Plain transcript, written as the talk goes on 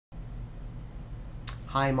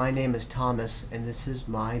Hi, my name is Thomas, and this is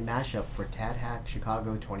my mashup for TADHack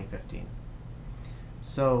Chicago 2015.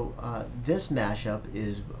 So this mashup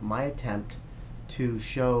is my attempt to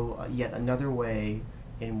show yet another way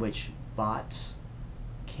in which bots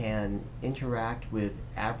can interact with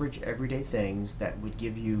average everyday things that would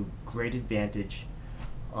give you great advantage,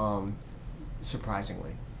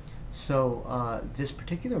 surprisingly. So this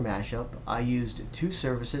particular mashup, I used two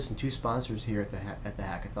services and two sponsors here at the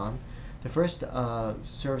hackathon. The first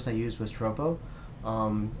service I used was Tropo,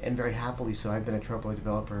 and very happily so. I've been a Tropo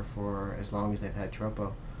developer for as long as they've had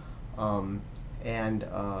Tropo. And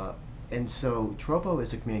so Tropo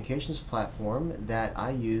is a communications platform that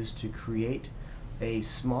I use to create a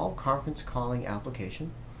small conference calling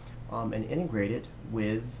application and integrate it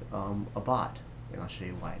with a bot. And I'll show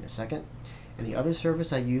you why in a second. And the other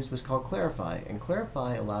service I used was called Clarify. And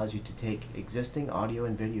Clarify allows you to take existing audio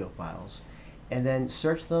and video files and then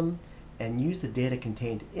search them and use the data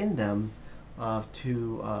contained in them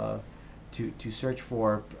to search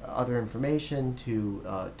for other information, to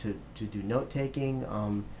do note taking,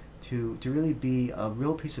 to really be a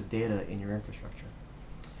real piece of data in your infrastructure.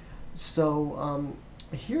 So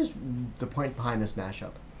here's the point behind this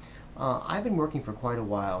mashup. I've been working for quite a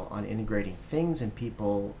while on integrating things and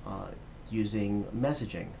people using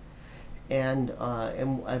messaging. And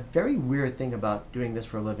a very weird thing about doing this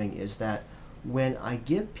for a living is that when I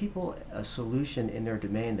give people a solution in their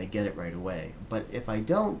domain, they get it right away. But if I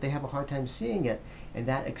don't, they have a hard time seeing it, and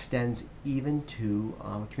that extends even to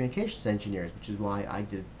communications engineers, which is why I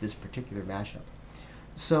did this particular mashup.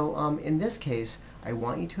 So in this case, I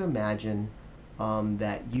want you to imagine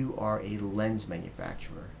that you are a lens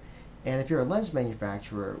manufacturer. And if you're a lens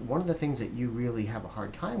manufacturer, one of the things that you really have a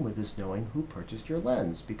hard time with is knowing who purchased your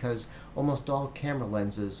lens, because almost all camera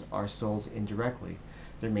lenses are sold indirectly.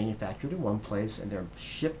 They're manufactured in one place and they're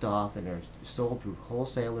shipped off and they're sold through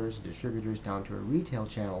wholesalers, distributors, down to a retail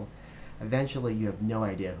channel. Eventually you have no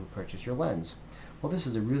idea who purchased your lens. Well, this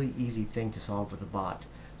is a really easy thing to solve with a bot.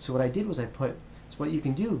 So what I did was so what you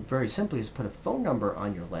can do very simply is put a phone number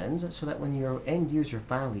on your lens so that when your end user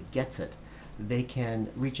finally gets it, they can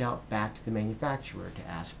reach out back to the manufacturer to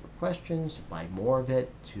ask for questions, to buy more of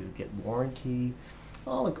it, to get warranty,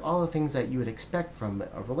 all the things that you would expect from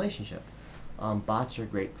a relationship. Bots are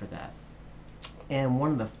great for that. And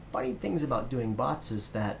one of the funny things about doing bots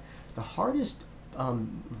is that the hardest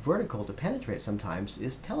vertical to penetrate sometimes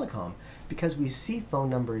is telecom, because we see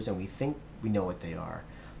phone numbers and we think we know what they are.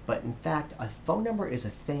 But in fact, a phone number is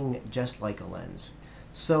a thing just like a lens.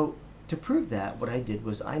 So to prove that, what I did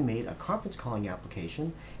was I made a conference calling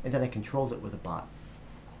application and then I controlled it with a bot.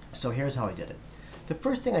 So here's how I did it. The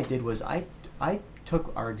first thing I did was I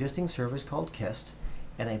took our existing service called KIST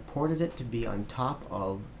and I ported it to be on top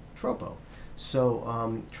of Tropo.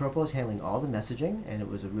 So Tropo is handling all the messaging, and it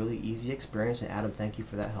was a really easy experience. And Adam, thank you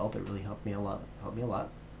for that help. It really helped me a lot.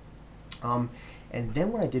 And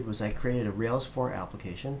then what I did was I created a Rails 4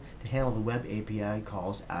 application to handle the web API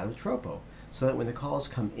calls out of Tropo, so that when the calls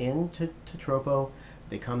come in to Tropo,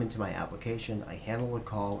 they come into my application. I handle the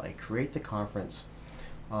call. I create the conference,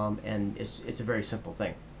 and it's a very simple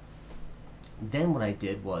thing. Then what I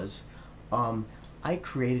did was I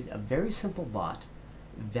created a very simple bot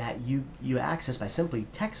that you access by simply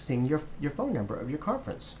texting your phone number of your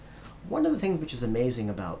conference. One of the things which is amazing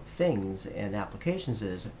about things and applications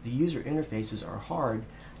is the user interfaces are hard,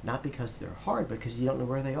 not because they're hard, but because you don't know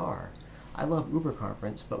where they are. I love Guber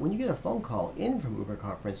Conference, but when you get a phone call in from Guber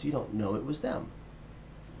Conference, you don't know it was them.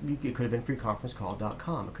 It could have been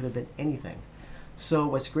freeconferencecall.com. It could have been anything. So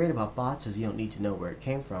what's great about bots is you don't need to know where it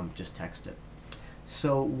came from, just text it.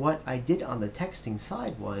 So what I did on the texting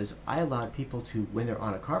side was I allowed people to, when they're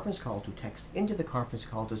on a conference call, to text into the conference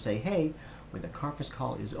call to say, hey, when the conference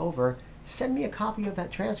call is over, send me a copy of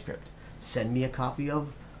that transcript. Send me a copy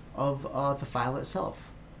of the file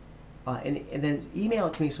itself. And then email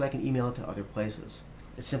it to me so I can email it to other places.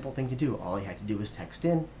 It's a simple thing to do. All I had to do was text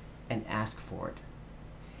in and ask for it.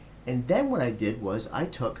 And then what I did was I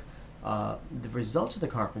took the results of the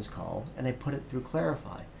conference call and I put it through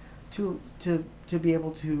Clarify to be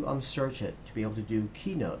able to search it, to be able to do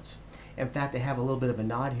keynotes. In fact, I have a little bit of a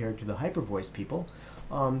nod here to the hypervoice people.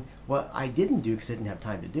 What I didn't do, because I didn't have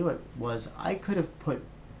time to do it, was I could have put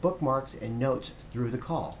bookmarks and notes through the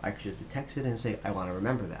call. I could have texted and say, I want to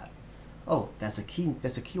remember that. Oh, that's a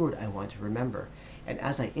keyword I want to remember. And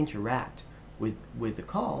as I interact with the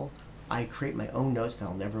call, I create my own notes that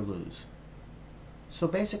I'll never lose. So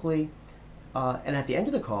basically, and at the end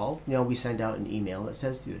of the call, we send out an email that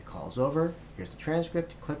says the call's over. Here's the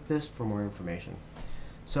transcript. Click this for more information.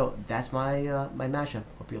 So that's my mashup.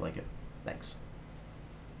 Hope you like it. Thanks.